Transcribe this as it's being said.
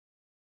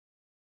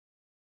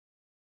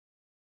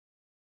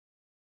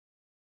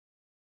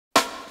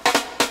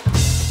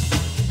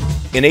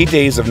In 8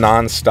 days of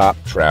non-stop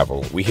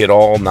travel, we hit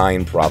all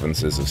 9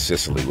 provinces of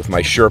Sicily with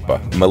my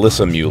Sherpa,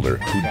 Melissa Muller,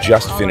 who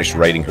just finished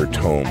writing her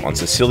tome on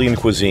Sicilian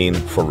cuisine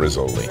for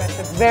Rizzoli.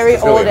 Very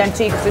old,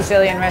 antique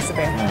Sicilian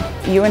recipe.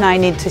 You and I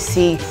need to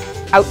see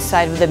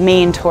outside of the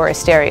main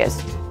tourist areas,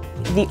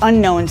 the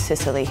unknown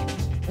Sicily.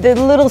 The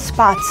little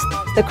spots,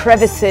 the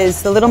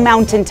crevices, the little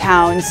mountain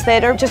towns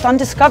that are just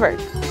undiscovered.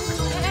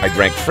 I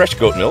drank fresh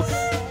goat milk,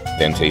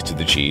 then tasted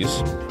the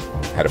cheese,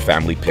 had a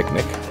family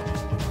picnic.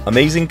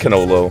 Amazing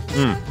cannolo,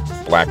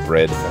 black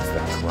bread,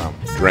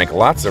 drank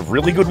lots of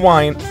really good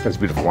wine. That's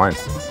beautiful wine.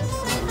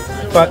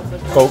 But,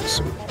 folks,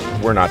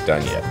 we're not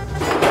done yet.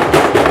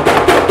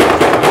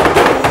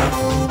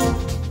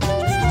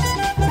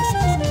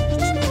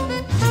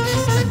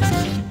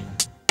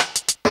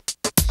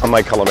 I'm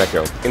Mike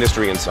Colameco,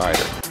 industry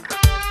insider.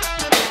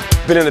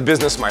 Been in the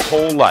business my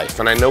whole life,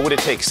 and I know what it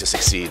takes to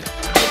succeed.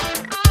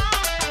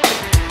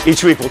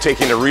 Each week we'll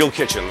take you into real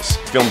kitchens,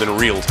 filmed in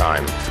real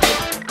time.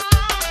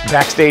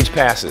 Backstage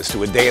passes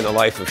to a day in the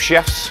life of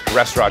chefs,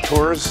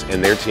 restaurateurs,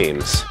 and their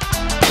teams.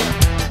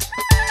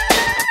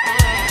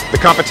 The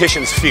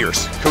competition's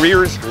fierce.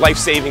 Careers, life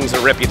savings,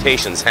 and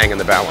reputations hang in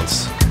the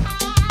balance.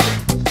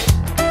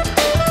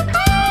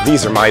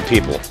 These are my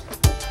people,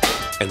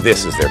 and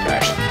this is their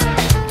passion.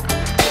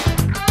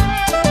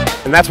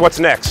 And that's what's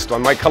next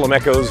on Mike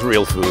Colameco's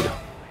Real Food.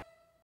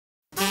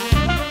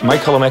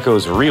 Mike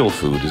Colameco's Real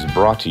Food is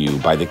brought to you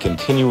by the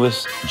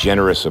continuous,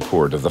 generous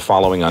support of the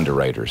following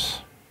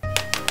underwriters.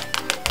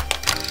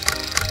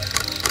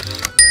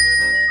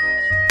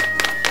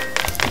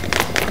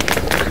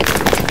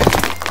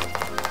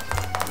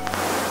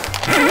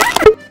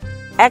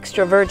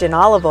 Extra virgin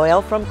olive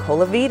oil from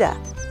Colavita,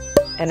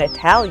 an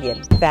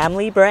Italian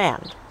family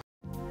brand.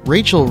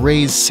 Rachel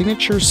Ray's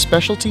signature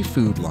specialty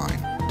food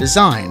line,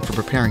 designed for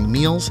preparing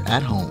meals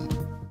at home.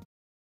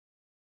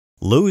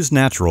 Lou's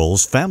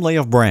Naturals family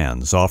of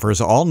brands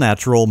offers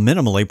all-natural,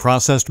 minimally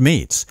processed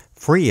meats,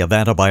 free of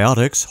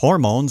antibiotics,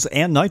 hormones,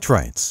 and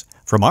nitrates.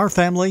 From our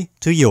family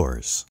to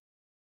yours.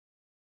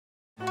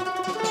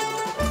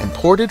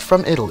 Imported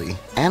from Italy,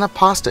 Anna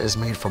pasta is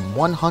made from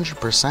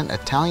 100%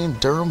 Italian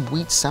durum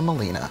wheat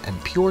semolina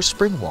and pure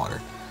spring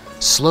water,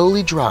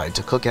 slowly dried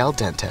to cook al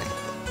dente.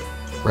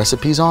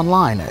 Recipes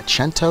online at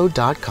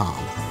cento.com.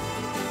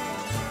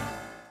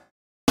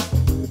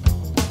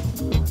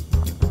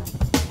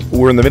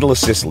 We're in the middle of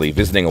Sicily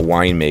visiting a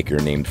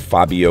winemaker named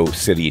Fabio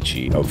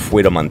Cerici of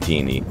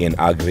Fuedomontini in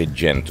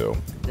Agrigento.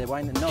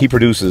 He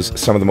produces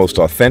some of the most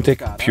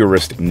authentic,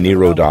 purest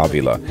Nero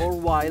d'Avila.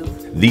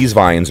 These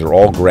vines are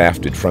all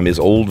grafted from his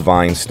old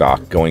vine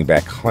stock going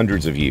back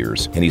hundreds of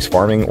years, and he's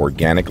farming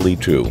organically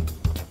too.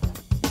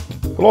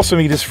 We'll also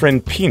meet his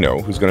friend Pino,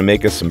 who's going to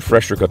make us some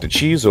fresh ricotta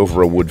cheese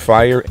over a wood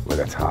fire, well,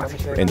 that's hot,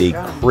 and a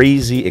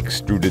crazy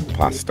extruded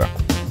pasta.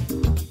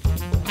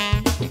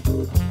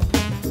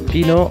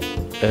 Pino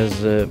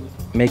is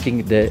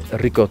making the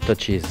ricotta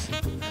cheese.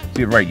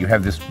 You're right, you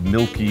have this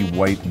milky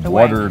white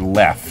water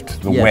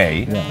left, the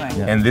whey,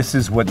 and this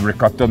is what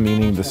ricotta,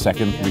 meaning the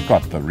second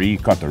ricotta,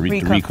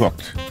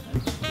 recooked.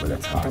 Well,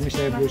 that's hot.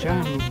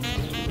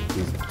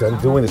 He's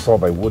done doing this all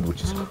by wood,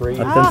 which is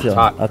crazy. Attenzione,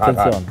 Hot.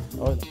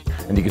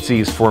 attenzione. And you can see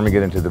he's forming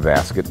it into the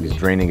basket. He's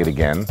draining it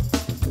again.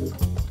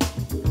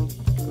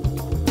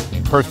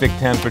 Perfect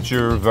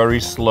temperature, very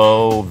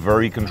slow,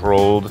 very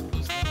controlled,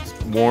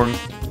 warm,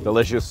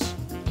 delicious.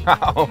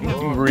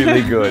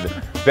 Really good.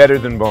 Better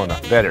than Bona,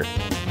 better.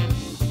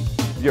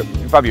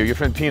 Fabio, your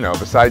friend Pino,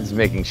 besides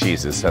making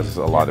cheeses, has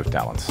a lot of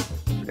talents.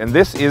 And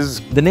this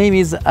is... The name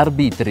is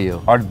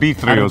Arbitrio.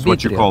 Arbitrio is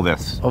what you call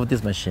this. Of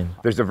this machine.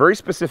 There's a very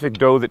specific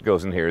dough that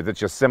goes in here that's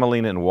just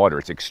semolina and water.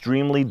 It's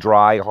extremely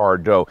dry,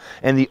 hard dough.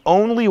 And the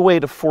only way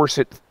to force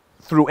it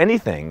through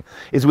anything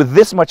is with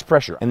this much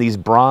pressure and these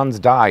bronze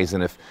dies.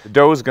 And if the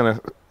dough is going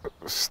to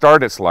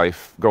start its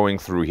life going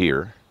through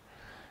here,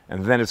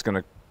 and then it's going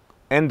to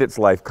end its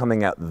life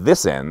coming out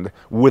this end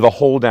with a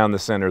hole down the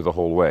center the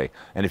whole way.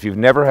 And if you've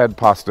never had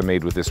pasta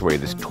made with this way,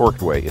 this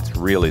torqued way, it's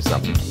really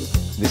something.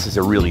 This is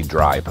a really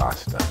dry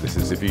pasta. This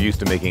is, if you're used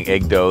to making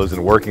egg doughs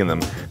and working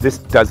them, this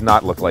does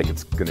not look like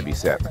it's going to be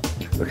set.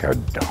 Look how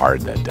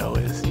hard that dough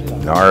is.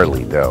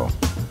 Gnarly dough.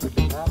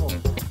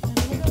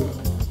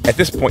 At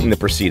this point in the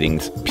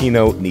proceedings,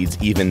 Pino needs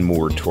even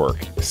more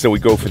torque, so we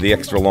go for the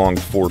extra long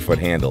 4-foot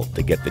handle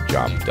to get the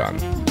job done.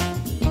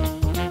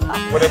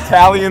 What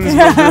Italians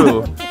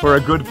will do for a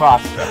good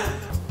pasta.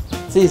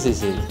 Si, si,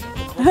 si.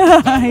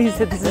 He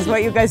said, this is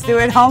what you guys do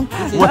at home?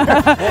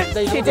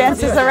 She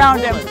dances around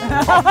him.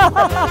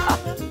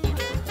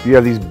 You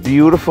have these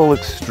beautiful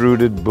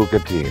extruded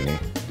bucatini.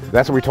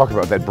 That's what we talk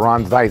about, that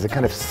bronze dye. It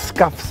kind of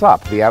scuffs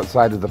up the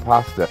outside of the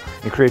pasta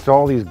and creates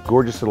all these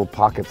gorgeous little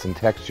pockets and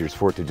textures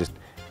for it to just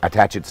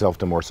attach itself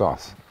to more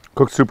sauce.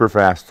 Cooked super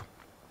fast.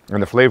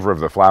 And the flavor of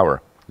the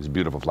flour is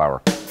beautiful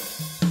flour.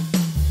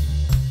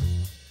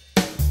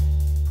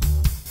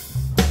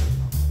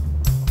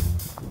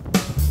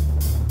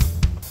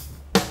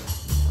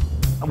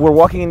 We're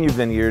walking in your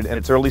vineyard and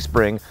it's early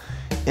spring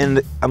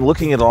and I'm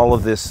looking at all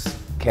of this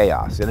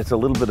chaos and it's a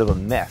little bit of a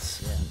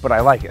mess, but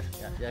I like it.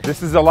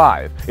 This is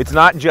alive. It's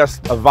not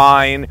just a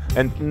vine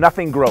and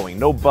nothing growing,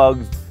 no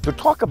bugs. So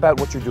talk about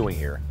what you're doing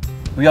here.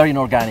 We are in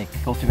organic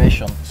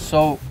cultivation,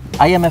 so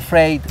I am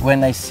afraid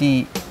when I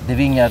see the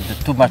vineyard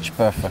too much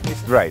perfect.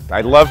 Right.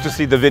 I love to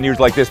see the vineyards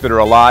like this that are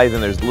alive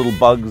and there's little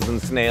bugs and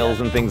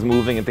snails and things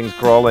moving and things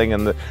crawling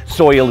and the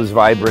soil is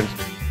vibrant.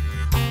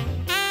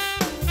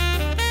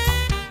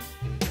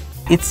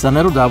 It's an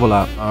Nero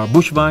d'Avola, a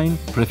bush vine,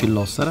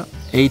 Prefillosera,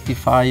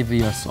 85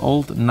 years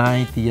old,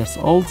 90 years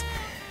old,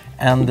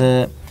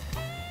 and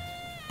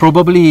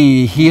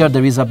probably here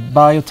there is a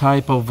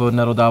biotype of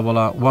Nero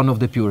d'Avola, one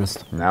of the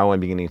purest. Now I'm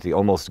beginning to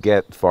almost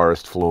get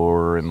forest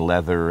floor and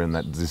leather and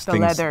that these The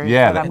things. leather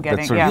Yeah, that I'm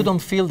getting, yeah. You don't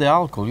feel the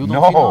alcohol, you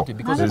don't feel nothing,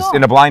 because There's-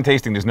 in a blind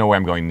tasting, there's no way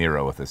I'm going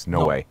Nero with this.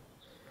 No way.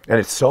 And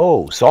it's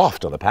so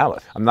soft on the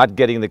palate. I'm not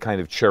getting the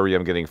kind of cherry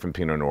I'm getting from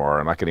Pinot Noir.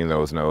 I'm not getting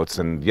those notes.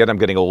 And yet I'm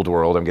getting Old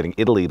World, I'm getting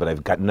Italy, but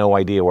I've got no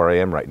idea where I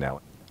am right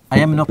now. I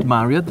am not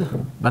married,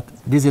 but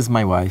this is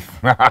my wife.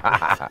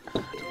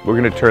 We're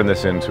going to turn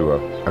this into a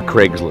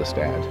Craigslist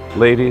ad.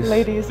 Ladies,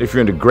 if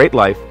you're into great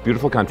life,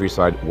 beautiful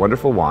countryside,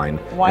 wonderful wine,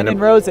 Wine and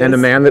roses. and a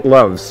man that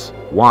loves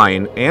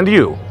wine and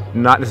you,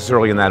 not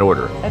necessarily in that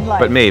order, And life.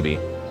 but maybe,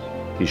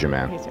 he's your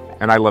man. He's your man.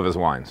 And I love his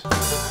wines.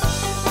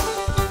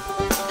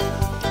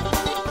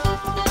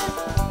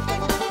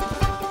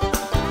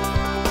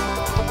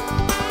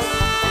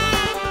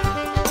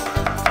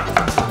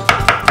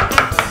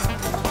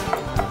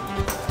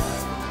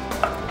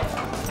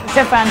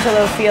 Chef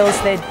Angelo feels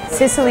that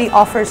Sicily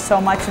offers so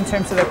much in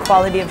terms of the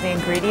quality of the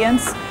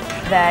ingredients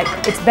that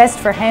it's best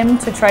for him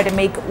to try to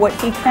make what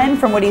he can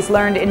from what he's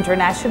learned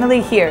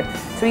internationally here.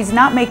 So he's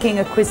not making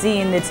a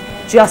cuisine that's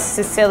just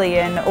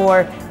Sicilian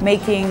or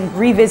making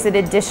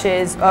revisited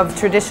dishes of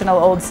traditional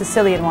old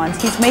Sicilian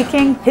ones. He's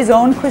making his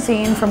own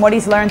cuisine from what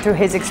he's learned through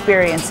his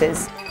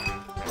experiences.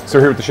 So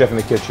here with the chef in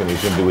the kitchen,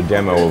 he's going to do a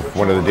demo of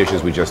one of the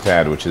dishes we just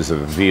had, which is a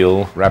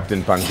veal wrapped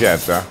in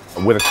pancetta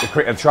with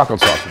a chocolate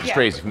sauce, which is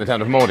crazy, from the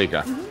town of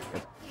Modica.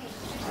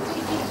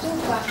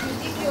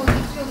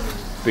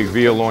 Big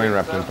veal loin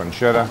wrapped in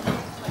pancetta,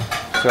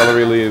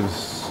 celery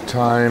leaves,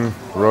 thyme,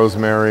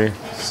 rosemary,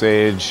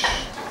 sage,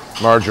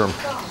 marjoram.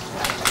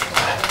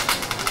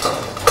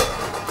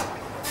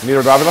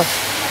 Nero d'Avola?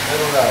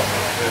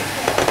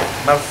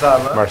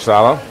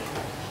 Marsala.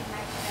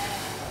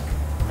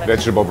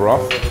 Vegetable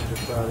broth.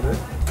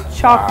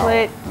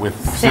 Chocolate, With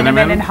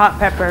cinnamon and hot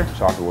pepper.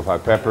 Chocolate with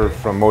hot pepper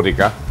from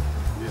Modica.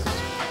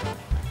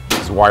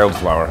 It's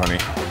wildflower honey.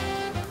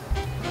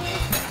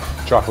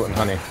 Chocolate and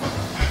honey.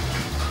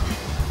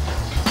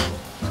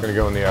 It's gonna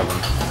go in the oven.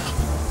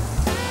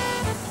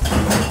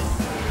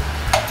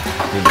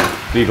 We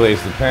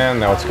deglaze the pan.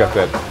 Now it's got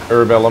that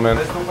herb element.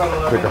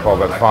 Pick up all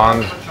that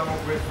fond.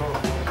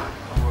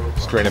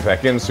 Strain it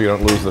back in so you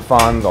don't lose the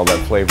fond, all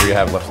that flavor you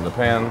have left in the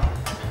pan.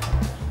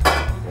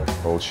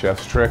 Old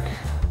chef's trick.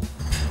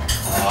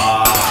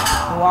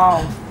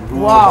 Wow.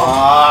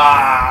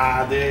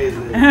 Wow.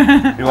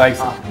 He likes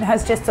it. It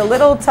has just a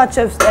little touch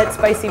of that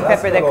spicy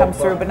pepper that comes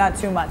through, but not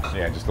too much.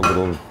 Yeah, just a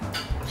little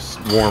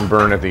warm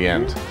burn at the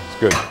end. It's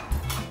good.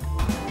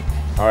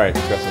 All right,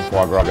 he's got some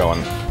foie gras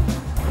going.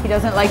 He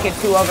doesn't like it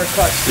too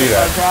overcooked. See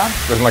that? Foie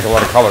gras. Doesn't like a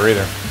lot of color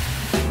either.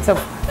 So,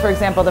 for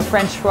example, the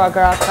French foie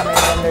gras coming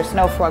in, there's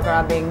no foie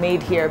gras being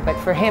made here, but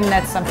for him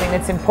that's something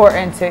that's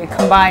important to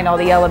combine all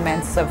the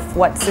elements of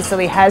what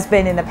Sicily has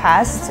been in the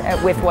past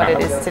with what it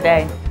is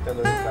today.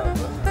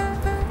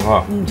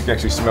 Oh, you can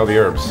actually smell the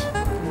herbs.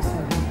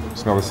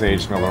 Smell the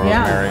sage, smell the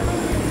rosemary.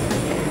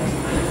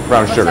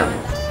 Brown sugar.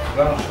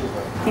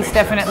 He's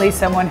definitely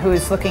someone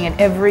who's looking at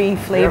every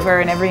flavor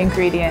and every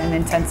ingredient and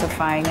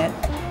intensifying it.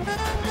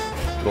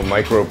 Little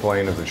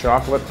microplane of the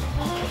chocolate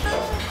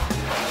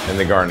and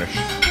the garnish.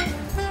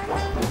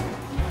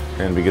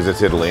 And because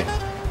it's Italy,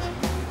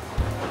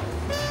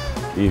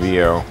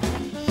 EVO.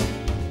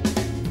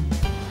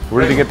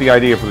 Where did you get the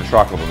idea for the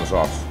chocolate in the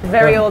sauce?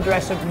 Very old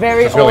recipe,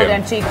 very Sicilian.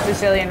 old antique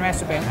Sicilian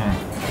recipe.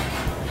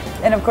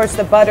 And of course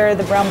the butter,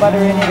 the brown butter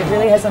in it, it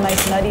really has a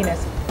nice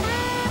nuttiness.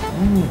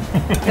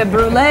 The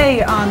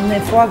brulee on the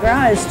foie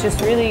gras is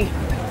just really...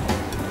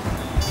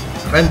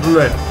 Crème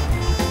brulee.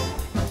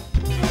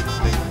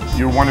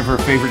 You're one of her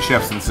favorite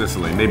chefs in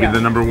Sicily, maybe Yeah.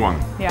 the number one.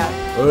 Yeah,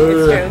 it's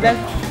true. That's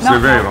Sì,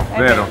 vero,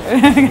 vero.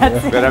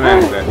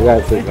 Veramente.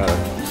 Grazie, cara.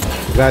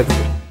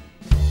 Grazie.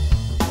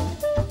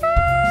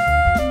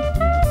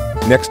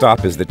 Next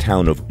stop is the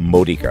town of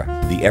Modica,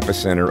 the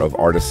epicenter of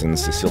artisan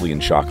Sicilian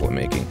chocolate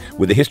making,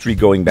 with a history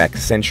going back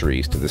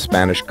centuries to the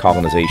Spanish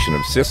colonization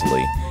of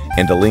Sicily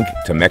and a link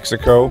to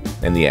Mexico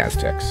and the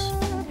Aztecs.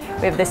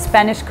 We have the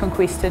Spanish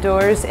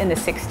conquistadors in the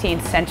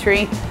 16th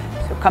century.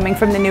 So coming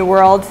from the New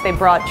World, they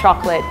brought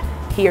chocolate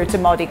here to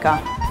Modica.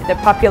 The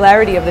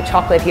popularity of the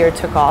chocolate here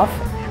took off.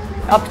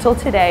 Up till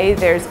today,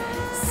 there's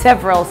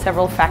several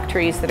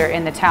factories that are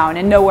in the town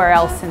and nowhere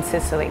else in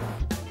Sicily.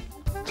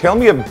 Tell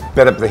me a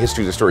bit of the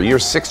history of the story. You're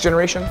sixth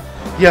generation?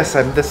 Yes,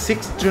 I'm the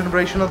sixth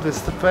generation of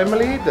this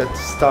family that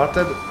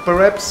started.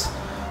 Perhaps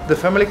the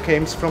family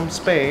came from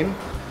Spain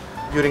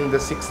during the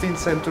 16th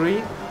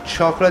century.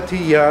 Chocolate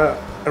here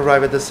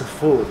arrived as a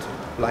food,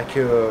 like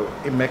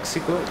in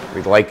Mexico.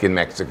 Like in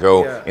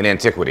Mexico, Yeah. in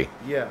antiquity.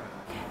 Yeah.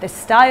 The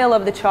style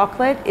of the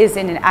chocolate is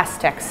in an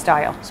Aztec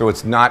style. So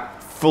it's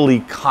not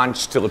fully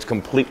conched till it's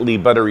completely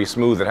buttery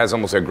smooth. It has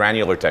almost a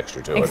granular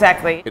texture to it.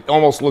 Exactly. It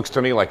almost looks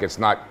to me like it's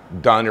not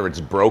done or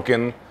it's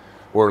broken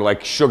or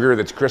like sugar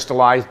that's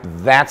crystallized.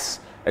 That's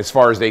as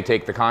far as they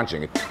take the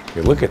conching.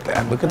 Here, look at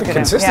that. Look at the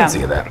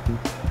consistency of that.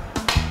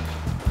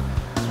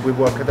 We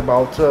work at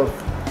about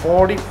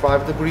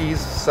 45 degrees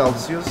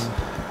Celsius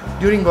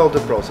during all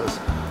the process.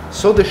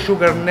 So the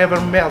sugar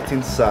never melts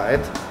inside,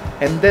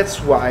 and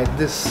that's why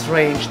this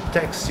strange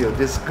texture,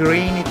 this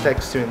grainy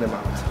texture in the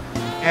mouth.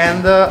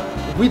 And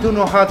we do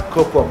not add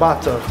cocoa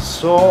butter,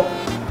 so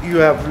you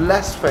have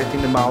less fat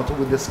in the mouth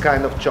with this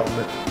kind of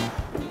chocolate.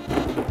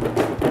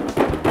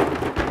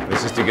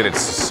 This is to get it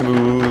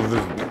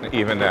smooth,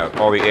 even out,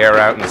 all the air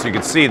out, and so you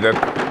can see that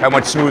how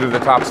much smoother the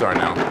tops are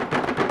now.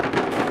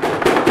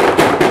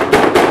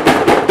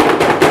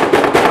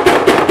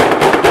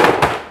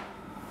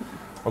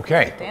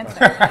 Okay.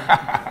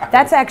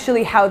 That's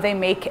actually how they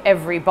make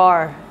every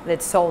bar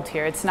that's sold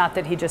here. It's not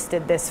that he just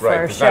did this for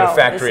Right, a it's show. not a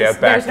factory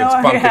out back there's that's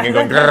no- bumping and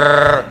going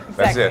grrrr.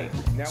 That's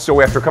Exactly. it.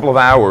 So after a couple of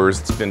hours,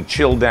 it's been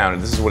chilled down,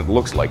 and this is what it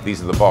looks like.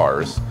 These are the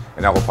bars,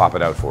 and now we'll pop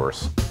it out for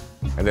us.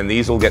 And then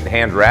these will get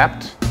hand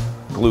wrapped,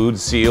 glued,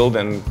 sealed,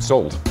 and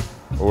sold,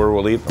 or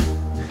we'll eat them.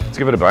 Let's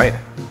give it a bite.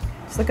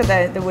 Just look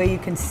at the way you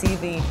can see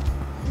the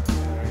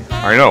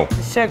I know.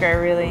 sugar,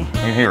 really.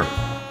 In here.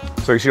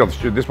 So you see,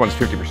 this one's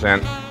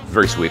 50%.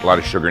 Very sweet, a lot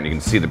of sugar, and you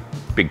can see the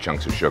big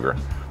chunks of sugar.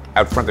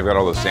 Out front, they've got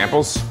all those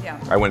samples. Yeah.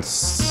 I went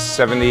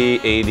 70,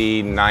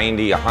 80,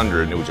 90,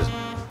 100, and it was just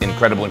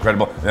incredible,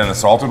 incredible. And then the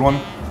salted one,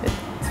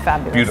 It's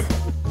fabulous. beautiful.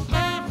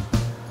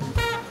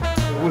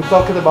 We're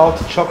talking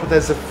about chocolate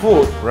as a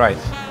food. Right.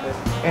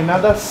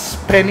 Another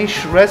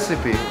Spanish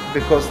recipe,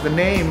 because the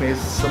name is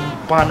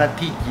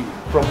panatiki,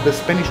 from the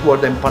Spanish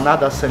word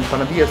empanadas and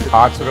panadillas.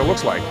 That's what it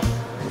looks like.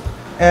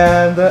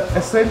 And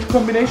a strange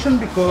combination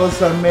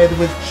because I'm made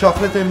with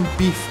chocolate and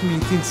beef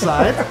meat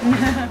inside.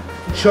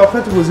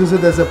 Chocolate was used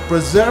as a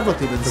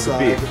preservative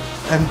inside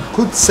and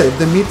could save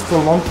the meat for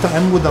a long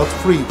time without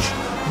fridge.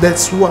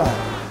 That's why.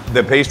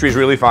 The pastry's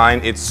really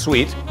fine, it's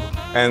sweet,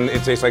 and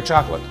it tastes like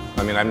chocolate.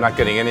 I mean, I'm not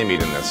getting any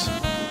meat in this.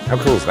 How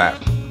cool is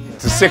that?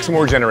 It's 6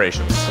 more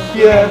generations.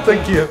 Yeah,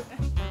 thank you.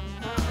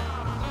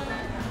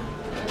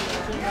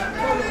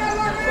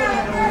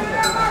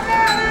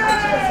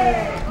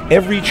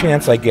 Every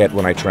chance I get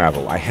when I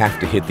travel, I have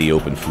to hit the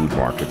open food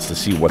markets to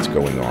see what's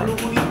going on.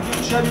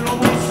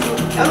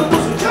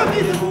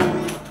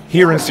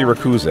 Here in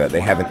Syracuse,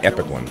 they have an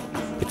epic one.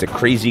 It's a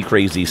crazy,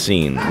 crazy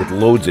scene with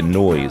loads of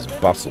noise,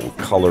 bustle,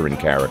 color, and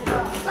character.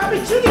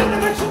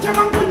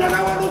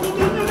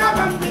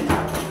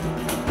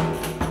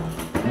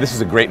 This is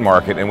a great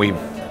market, and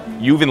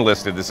you've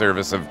enlisted the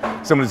service of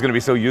someone who's going to be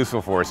so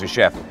useful for us, a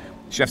chef.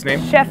 Chef's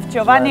name? Chef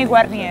Giovanni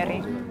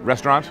Guarnieri.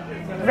 Restaurant?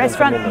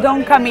 Restaurant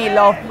Don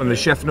Camillo. And the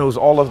chef knows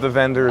all of the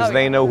vendors,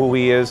 they know who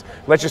he is.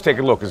 Let's just take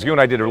a look, because you and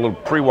I did a little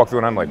pre-walkthrough,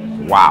 and I'm like,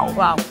 wow.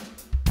 Wow.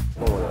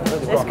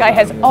 This guy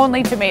has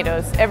only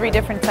tomatoes, every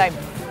different type.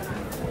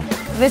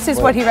 This is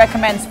what he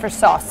recommends for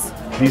sauce.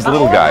 These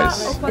little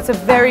guys. It's a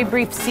very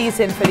brief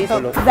season for these.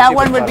 So that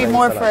one would be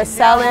more for a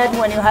salad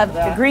when you have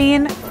the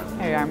green.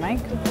 There you are, Mike.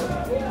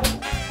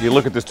 You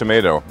look at this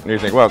tomato, and you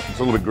think, well, it's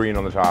a little bit green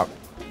on the top.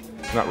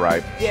 It's not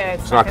ripe. Yeah,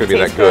 It's not going to be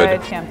that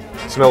good. Yeah.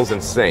 It smells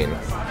insane.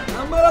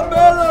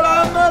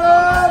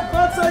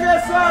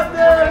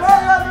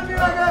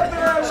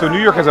 So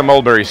New York has a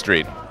mulberry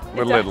street,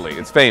 literally.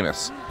 It's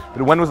famous.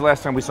 But when was the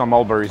last time we saw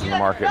mulberries in the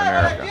market in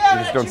America? You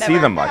just don't see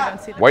them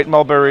much. White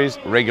mulberries,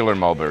 regular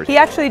mulberries. He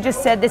actually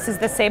just said this is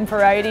the same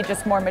variety,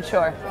 just more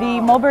mature. The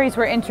mulberries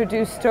were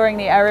introduced during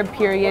the Arab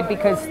period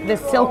because the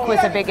silk was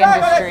a big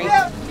industry.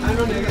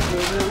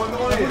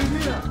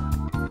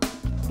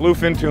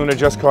 Bluefin tuna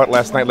just caught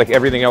last night, like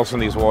everything else in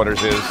these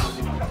waters is.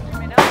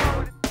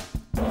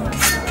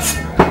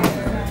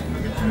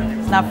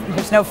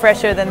 There's no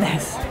fresher than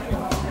this.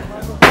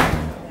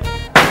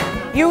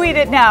 You eat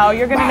it now,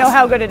 you're going to know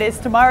how good it is.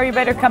 Tomorrow you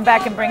better come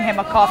back and bring him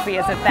a coffee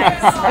as a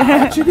thanks.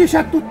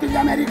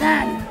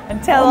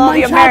 And tell all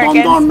the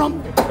Americans.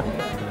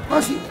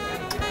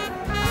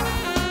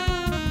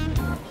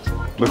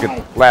 Look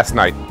at last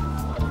night.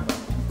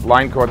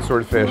 Line caught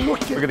swordfish.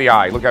 Look at the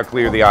eye. Look how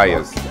clear the eye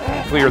is.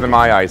 Clearer than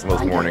my eyes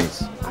most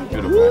mornings.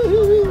 Beautiful.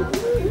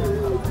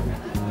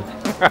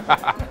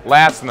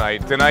 Last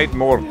night, tonight,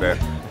 morte.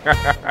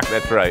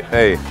 That's right.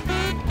 Hey.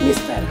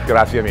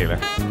 Grazie mille.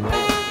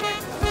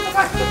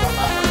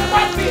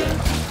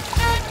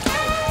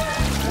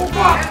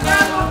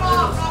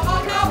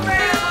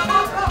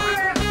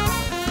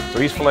 So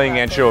he's filleting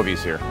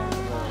anchovies here.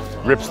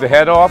 Rips the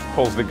head off,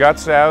 pulls the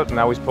guts out,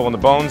 now he's pulling the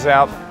bones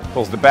out,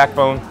 pulls the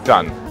backbone,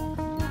 done.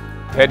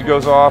 Head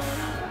goes off,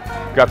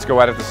 guts go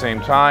out at the same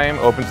time,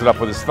 opens it up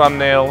with his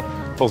thumbnail,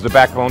 pulls the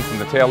backbone from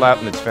the tail out,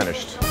 and it's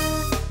finished.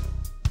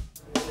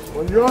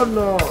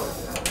 Buongiorno.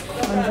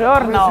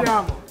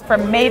 Buongiorno.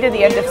 From May to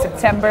the end of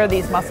September,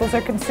 these mussels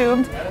are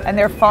consumed, and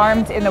they're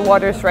farmed in the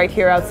waters right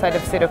here outside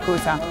of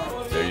Syracuse.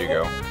 There you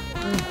go.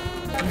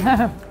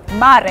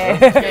 Mare.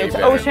 It's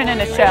ocean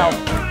in a shell.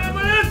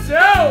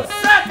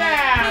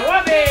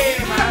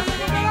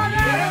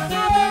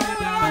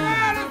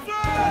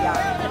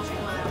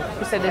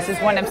 So this is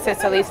one of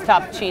Sicily's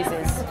top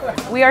cheeses.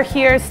 We are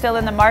here still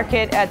in the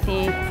market at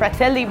the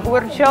Fratelli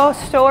Burgio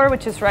store,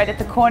 which is right at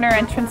the corner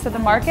entrance of the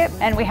market.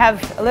 And we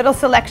have a little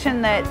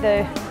selection that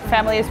the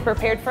family has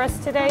prepared for us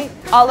today.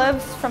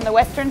 Olives from the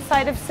western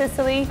side of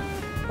Sicily.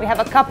 We have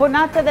a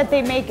caponata that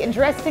they make,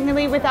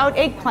 interestingly, without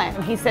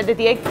eggplant. He said that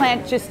the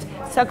eggplant just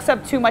sucks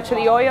up too much of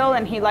the oil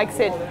and he likes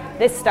it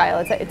this style.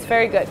 It's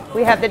very good.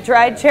 We have the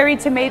dried cherry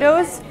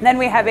tomatoes. And then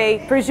we have a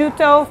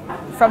prosciutto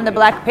from the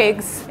black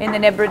pigs in the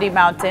Nebrodi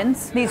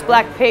Mountains. These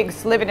black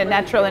pigs live in a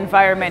natural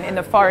environment in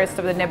the forest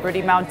of the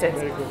Nebrodi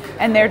Mountains.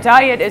 And their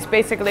diet is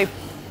basically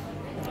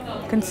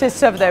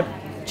consists of the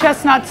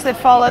chestnuts that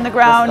fall on the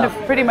ground, of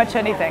pretty much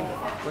anything.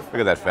 Look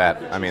at that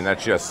fat. I mean,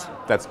 that's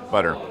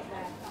butter.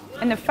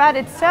 And the fat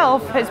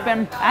itself has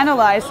been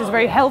analyzed as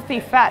very healthy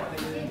fat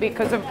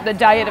because of the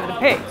diet of the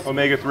pigs.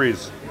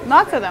 Omega-3s.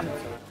 Lots of them.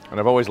 And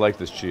I've always liked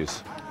this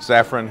cheese.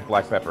 Saffron,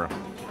 black pepper.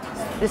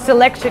 The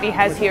selection he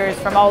has here is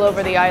from all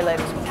over the island,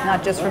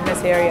 not just from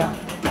this area.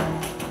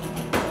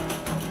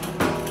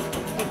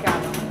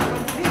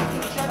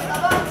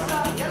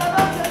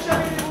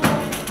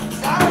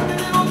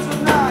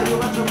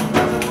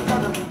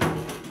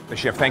 The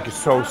chef, thank you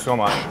so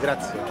much.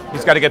 Grazie.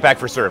 He's got to get back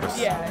for service.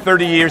 Yeah.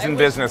 30 years in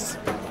business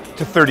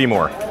to 30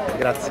 more.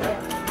 Grazie.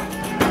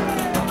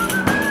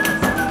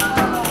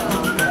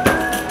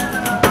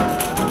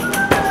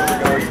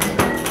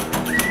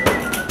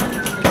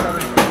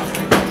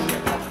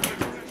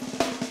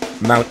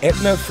 Mount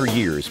Etna for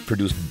years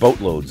produced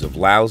boatloads of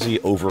lousy,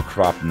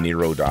 overcropped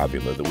Nero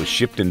d'Avila that was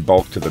shipped in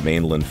bulk to the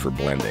mainland for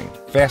blending.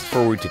 Fast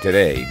forward to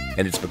today,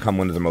 and it's become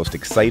one of the most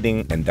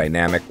exciting and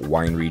dynamic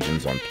wine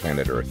regions on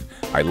planet Earth.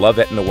 I love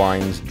Etna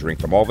wines, drink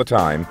them all the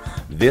time.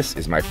 This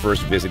is my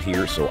first visit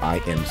here, so I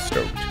am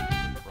stoked.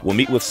 We'll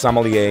meet with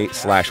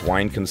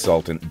sommelier/wine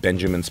consultant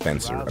Benjamin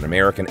Spencer, an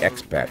American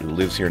expat who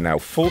lives here now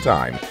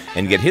full-time,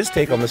 and get his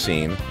take on the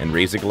scene and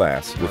raise a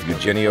glass with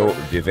Eugenio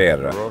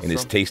Vivera in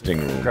his tasting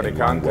room in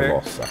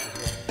Languadosa.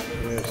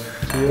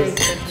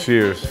 Cheers.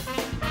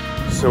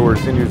 Cheers. So we're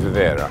Eugenio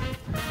Vivera,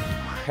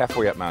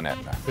 halfway up Mount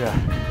Etna. Yeah.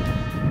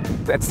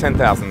 That's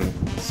 10,000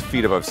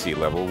 feet above sea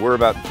level. We're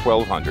about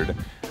 1,200.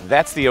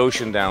 That's the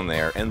ocean down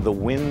there, and the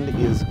wind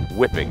is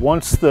whipping.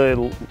 Once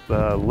the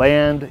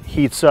land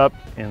heats up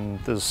in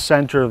the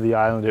center of the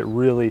island, it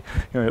really,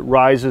 it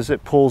rises,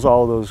 it pulls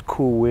all those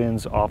cool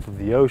winds off of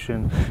the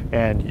ocean,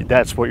 and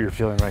that's what you're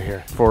feeling right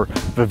here. For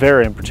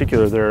Vivera in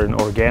particular, they're an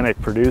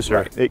organic producer.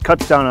 Right. It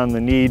cuts down on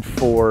the need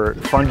for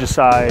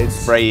fungicides.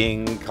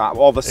 Spraying,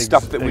 all the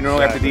stuff that we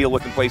normally have to deal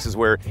with in places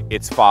where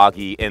it's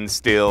foggy and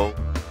still.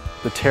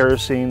 The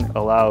terracing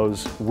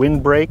allows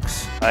wind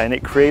breaks, and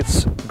it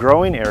creates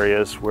growing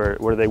areas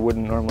where they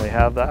wouldn't normally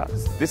have that.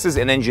 This is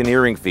an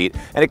engineering feat,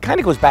 and it kind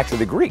of goes back to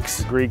the Greeks.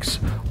 The Greeks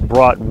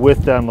brought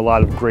with them a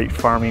lot of great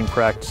farming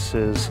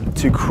practices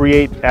to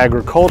create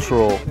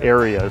agricultural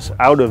areas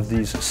out of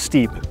these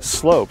steep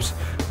slopes.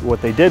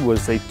 What they did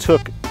was they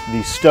took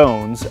these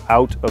stones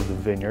out of the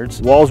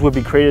vineyards. Walls would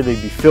be created,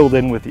 they'd be filled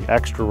in with the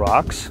extra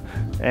rocks,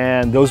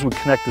 and those would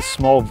connect the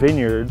small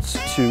vineyards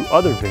to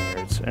other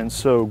vineyards. And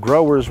so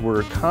growers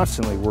were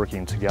constantly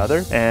working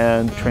together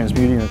and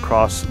transmuting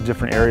across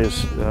different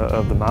areas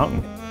of the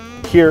mountain.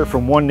 Here,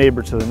 from one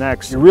neighbor to the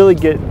next, you really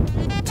get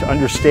to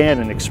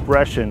understand an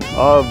expression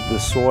of the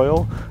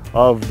soil,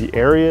 of the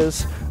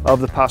areas,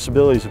 of the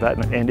possibilities of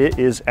Etna, and it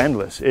is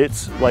endless.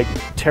 It's like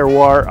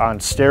terroir on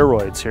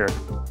steroids here.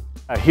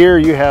 Here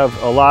you have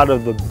a lot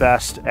of the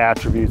best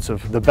attributes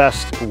of the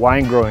best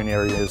wine growing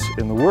areas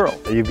in the world.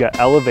 You've got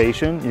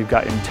elevation, you've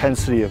got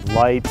intensity of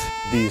light,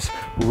 these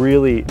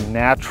really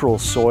natural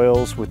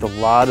soils with a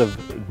lot of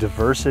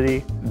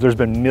diversity. There's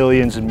been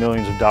millions and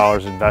millions of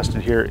dollars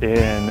invested here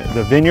in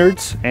the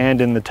vineyards and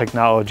in the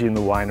technology in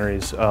the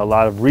wineries. A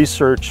lot of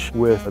research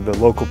with the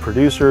local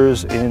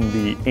producers in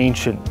the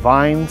ancient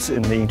vines,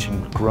 in the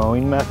ancient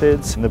growing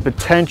methods. And the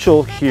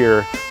potential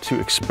here to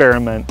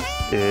experiment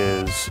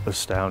is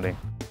astounding.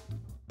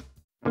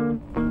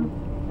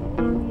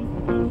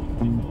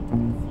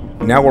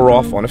 Now we're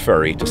off on a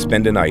ferry to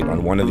spend a night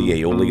on one of the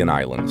Aeolian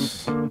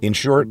Islands. In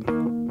short,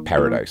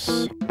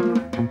 paradise.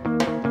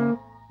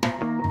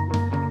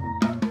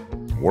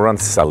 We're on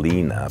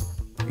Salina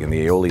in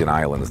the Aeolian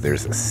Islands.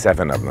 There's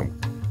 7 of them.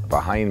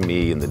 Behind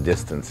me in the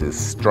distance is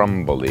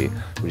Stromboli,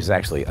 which is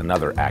actually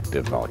another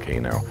active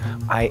volcano.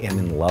 I am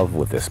in love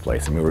with this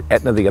place. I mean, we were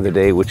at Etna the other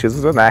day, which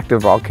is an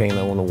active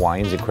volcano, and the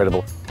wine's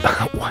incredible.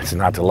 What's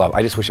not to love?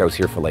 I just wish I was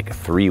here for like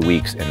 3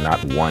 weeks and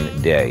not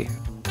 1 day.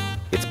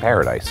 It's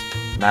paradise.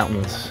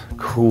 Mountains,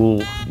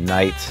 cool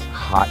nights,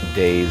 hot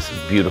days,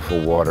 beautiful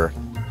water.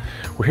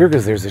 We're here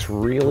because there's this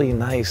really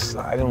nice,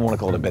 I don't want to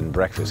call it a bed and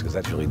breakfast because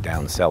that's really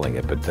downselling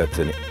it, but that's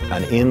an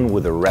inn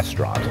with a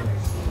restaurant.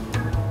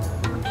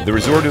 The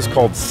resort is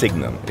called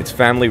Signum. It's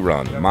family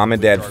run. Mom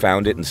and Dad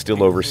found it and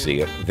still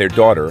oversee it. Their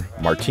daughter,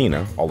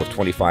 Martina, all of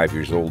 25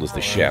 years old, is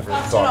the chef.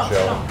 Talk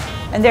show.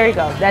 And there you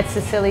go. That's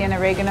Sicilian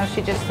oregano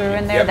she just threw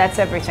in there. Yep. That's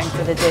everything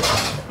for the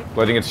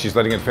dish. She's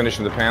letting it finish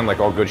in the pan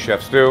like all good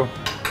chefs do.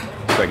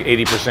 It's like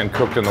 80%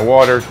 cooked in the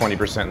water,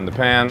 20% in the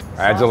pan.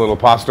 Adds a little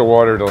pasta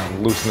water to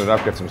loosen it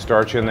up, get some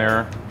starch in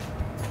there.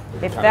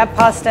 If that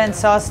pasta and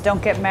sauce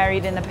don't get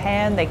married in the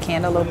pan, they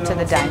can't elope to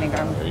the dining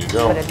room. There you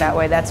go. Put it that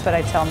way. That's what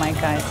I tell my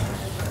guys.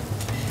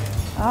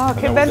 Oh,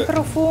 che bel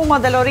profumo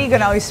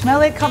dell'oregano. You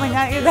smell it coming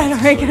at you,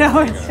 that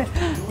oregano.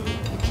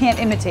 You can't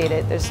imitate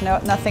it. There's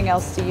nothing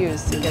else to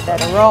use to get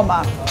that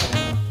aroma.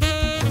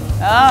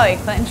 Oh,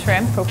 eggplant and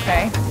shrimp.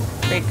 Okay.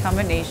 Great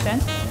combination.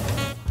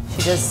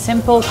 She does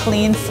simple,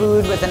 clean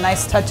food with a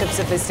nice touch of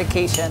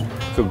sophistication.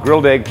 So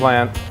grilled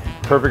eggplant,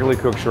 perfectly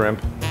cooked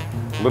shrimp,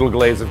 little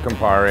glaze of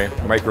Campari,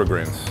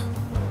 microgreens.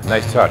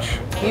 Nice touch.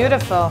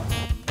 Beautiful.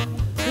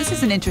 This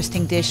is an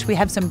interesting dish. We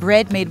have some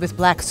bread made with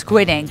black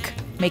squid ink,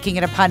 making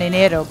it a pane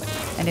nero.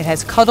 And it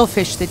has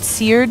cuttlefish that's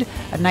seared,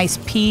 a nice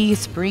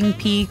spring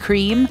pea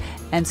cream,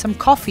 and some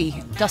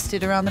coffee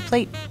dusted around the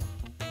plate.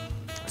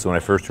 So when I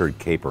first heard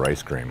caper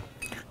ice cream,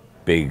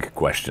 big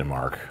question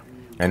mark.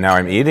 And now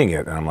I'm eating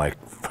it, and I'm like,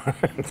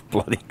 it's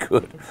bloody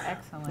good.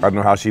 Excellent. I don't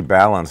know how she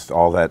balanced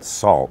all that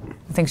salt.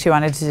 I think she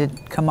wanted to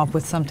come up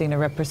with something to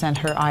represent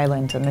her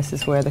island, and this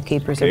is where the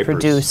capers are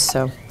produced.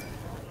 So,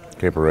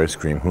 caper ice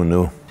cream, who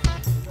knew?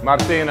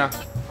 Martina,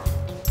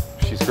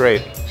 she's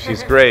great.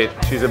 She's great.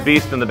 She's a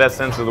beast in the best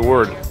sense of the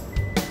word.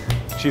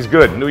 She's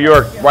good. New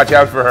York, watch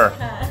out for her.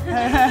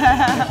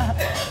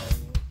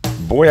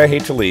 Boy, I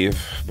hate to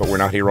leave, but we're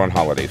not here on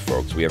holiday,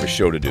 folks. We have a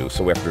show to do.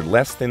 So after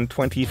less than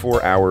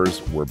 24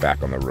 hours, we're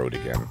back on the road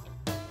again.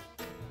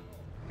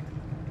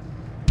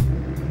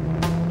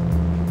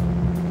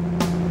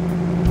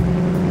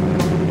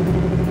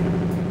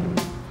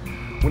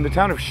 We're in the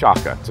town of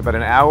Sciacca. It's about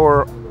an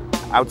hour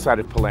outside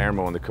of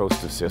Palermo on the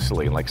coast of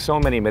Sicily. And like so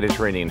many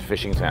Mediterranean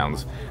fishing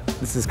towns,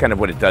 this is kind of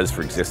what it does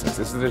for existence.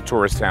 This is a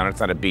tourist town. It's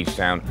not a beach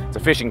town. It's a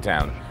fishing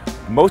town.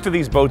 Most of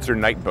these boats are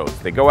night boats.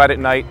 They go out at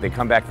night, they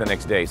come back the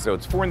next day. So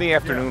it's 4 in the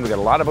afternoon, we've got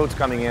a lot of boats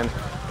coming in.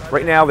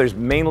 Right now there's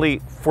mainly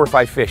 4 or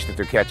 5 fish that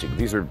they're catching.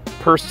 These are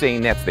purse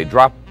seine nets. They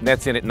drop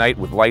nets in at night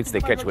with lights, they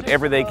catch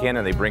whatever they can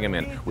and they bring them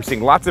in. We're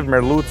seeing lots of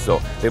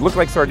merluzzo. They look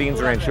like sardines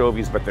or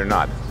anchovies, but they're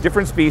not.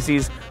 Different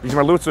species. These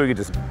merluzzo, you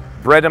just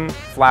bread them,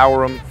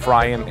 flour them,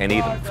 fry them, and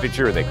eat them.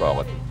 Friture, they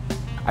call it.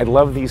 I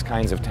love these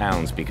kinds of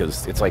towns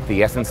because it's like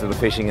the essence of the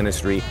fishing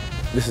industry.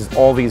 This is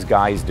all these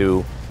guys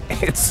do.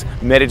 It's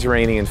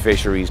Mediterranean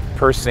fisheries,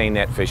 purse seine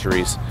net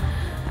fisheries.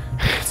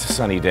 It's a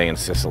sunny day in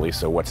Sicily,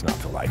 so what's not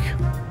to like?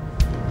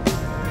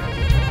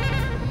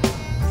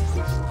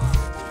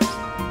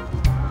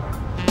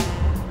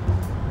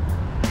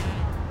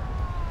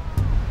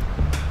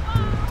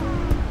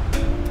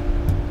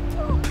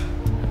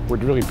 We're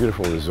at a really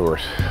beautiful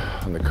resort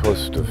on the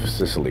coast of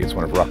Sicily. It's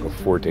one of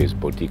Roccaforte's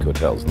boutique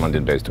hotels,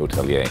 London-based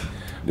hotelier.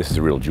 This is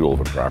a real jewel of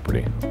a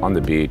property. On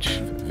the beach,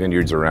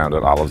 vineyards around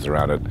it, olives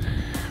around it,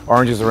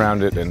 oranges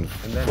around it, and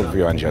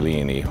Fulvio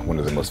Angelini, one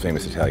of the most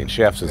famous Italian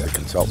chefs, is the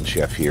consultant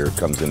chef here,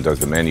 comes in, does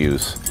the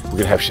menus. We're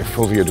gonna have Chef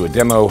Fulvio do a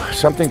demo,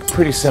 something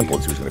pretty simple.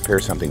 So he's gonna pare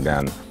something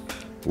down.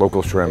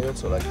 Local shrimp,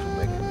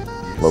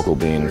 local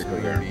beans,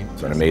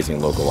 it's an amazing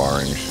local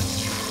orange,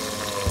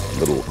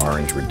 little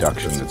orange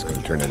reduction that's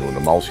gonna turn into an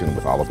emulsion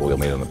with olive oil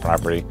made on the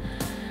property.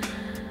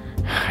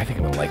 I think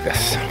I'm gonna like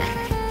this.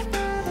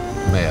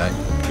 May I?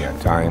 Yeah,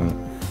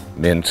 thyme,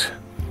 mint.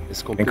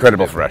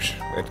 Incredible fresh.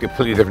 It's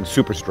completely different,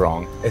 super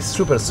strong. It's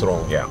super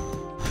strong. Yeah.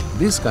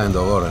 This kind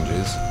of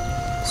oranges,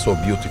 so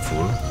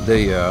beautiful,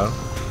 they are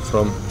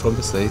from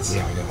the States.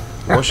 Yeah, I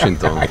know.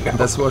 Washington. I know.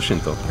 That's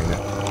Washington. I know.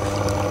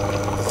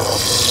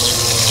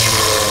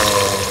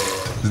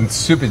 It's a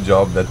stupid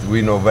job that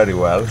we know very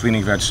well.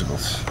 Cleaning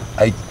vegetables.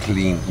 I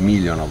clean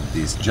millions of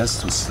these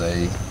just to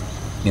stay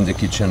in the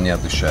kitchen near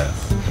the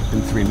chef.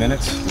 In 3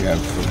 minutes, we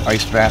have an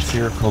ice bath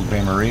here called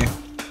Bain Marie.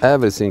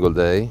 Every single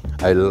day,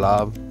 I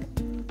love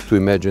to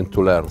imagine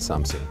to learn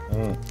something.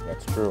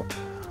 That's true.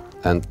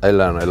 And I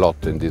learn a lot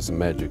in this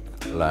magic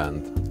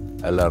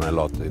land. I learn a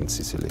lot in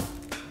Sicily.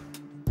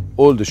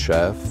 All the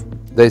chefs,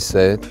 they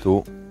say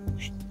to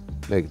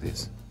make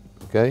this,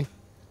 okay?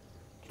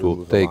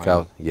 To take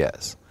out,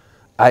 yes.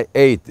 I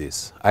hate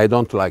this, I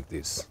don't like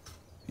this.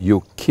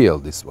 You kill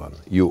this one,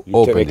 you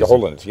open make a this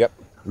hole in it, yep.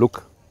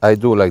 Look, I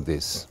do like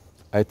this.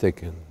 I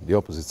take the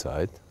opposite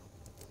side,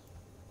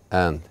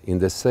 and in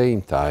the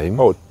same time...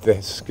 Oh,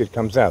 it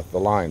comes out, the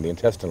line, the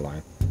intestine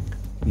line.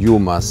 You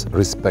must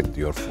respect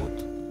your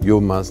food.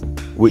 You must,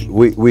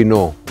 we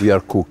know, we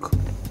are cook,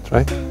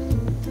 right?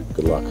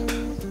 Good luck.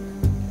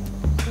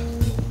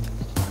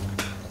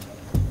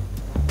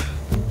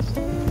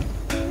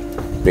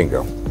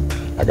 Bingo,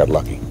 I got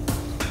lucky.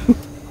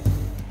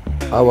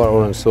 Our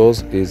orange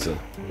sauce is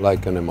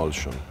like an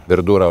emulsion,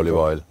 verdura olive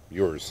oil.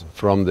 Yours.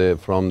 From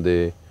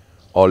the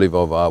olive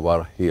of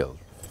our hill.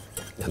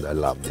 And I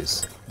love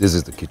this. This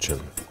is the kitchen.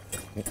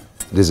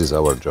 This is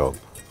our job.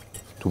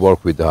 to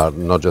work with the heart,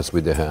 not just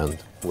with the hand.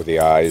 With the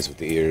eyes, with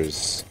the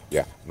ears.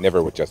 Yeah,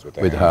 never just with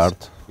the With hands.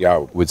 heart.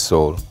 Yeah. With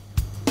soul.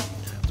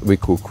 We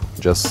cook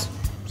just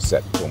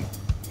Set, boom.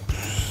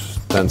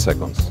 10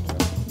 seconds.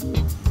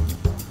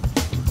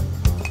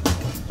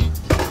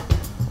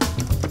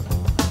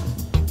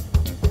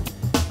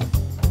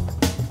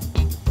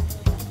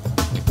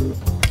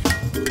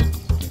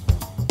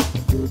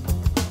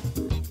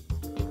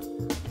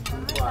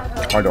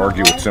 Hard to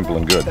argue with simple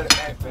and good.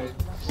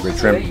 Great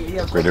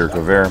shrimp, great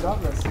haricot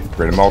vert,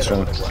 great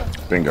emulsion.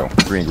 Bingo.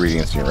 3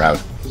 ingredients and you're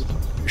out.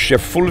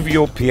 Chef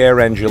Fulvio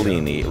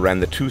Pierangelini ran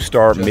the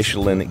 2-star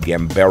Michelin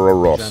Gambero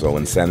Rosso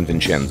in San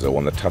Vincenzo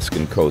on the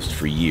Tuscan coast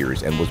for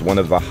years and was one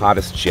of the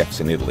hottest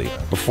chefs in Italy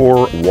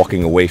before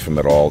walking away from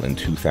it all in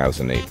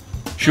 2008.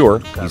 Sure,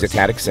 he's a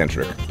tad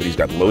eccentric, but he's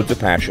got loads of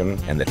passion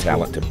and the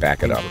talent to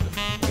back it up.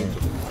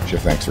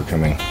 Chef, thanks for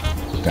coming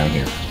down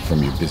here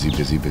from your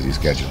busy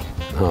schedule.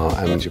 Oh,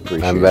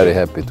 I'm very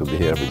happy to be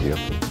here with you.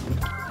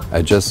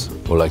 I just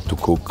would like to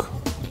cook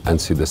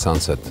and see the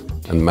sunset.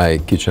 And my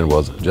kitchen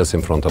was just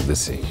in front of the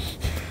sea.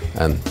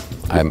 And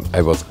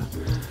I was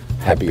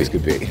happy as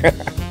could be.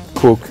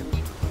 Cook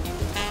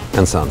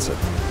and sunset.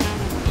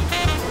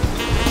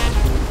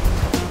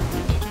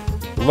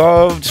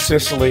 Loved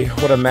Sicily.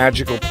 What a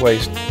magical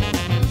place.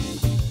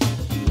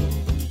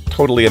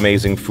 Totally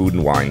amazing food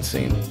and wine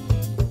scene.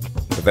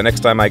 But the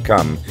next time I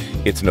come,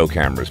 it's no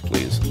cameras,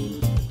 please.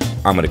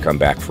 I'm going to come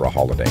back for a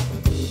holiday.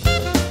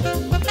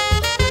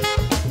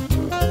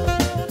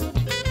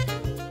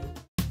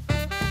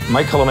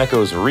 My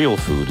Colameco's Real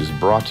Food is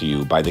brought to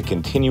you by the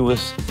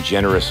continuous,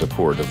 generous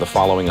support of the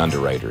following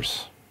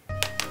underwriters.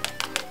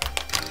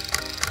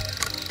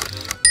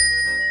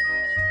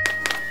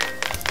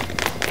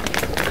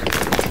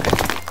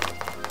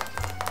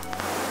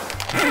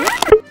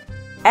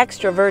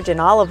 Extra virgin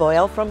olive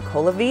oil from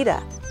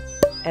Colavita,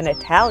 an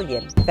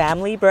Italian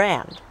family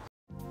brand.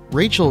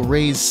 Rachel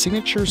Ray's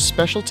signature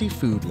specialty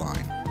food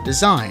line,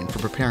 designed for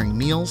preparing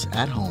meals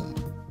at home.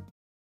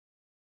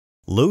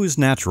 Lou's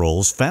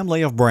Naturals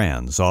family of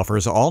brands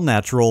offers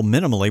all-natural,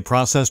 minimally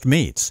processed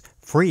meats,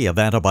 free of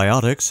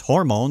antibiotics,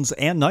 hormones,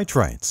 and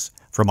nitrates.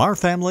 From our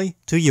family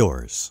to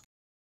yours.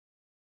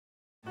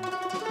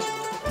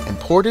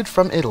 Imported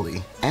from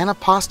Italy,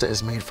 Anapasta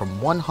is made from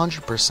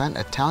 100%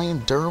 Italian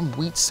durum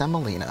wheat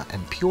semolina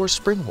and pure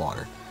spring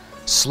water,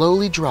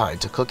 slowly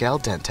dried to cook al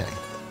dente.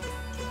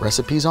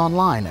 Recipes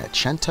online at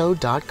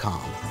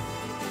cento.com.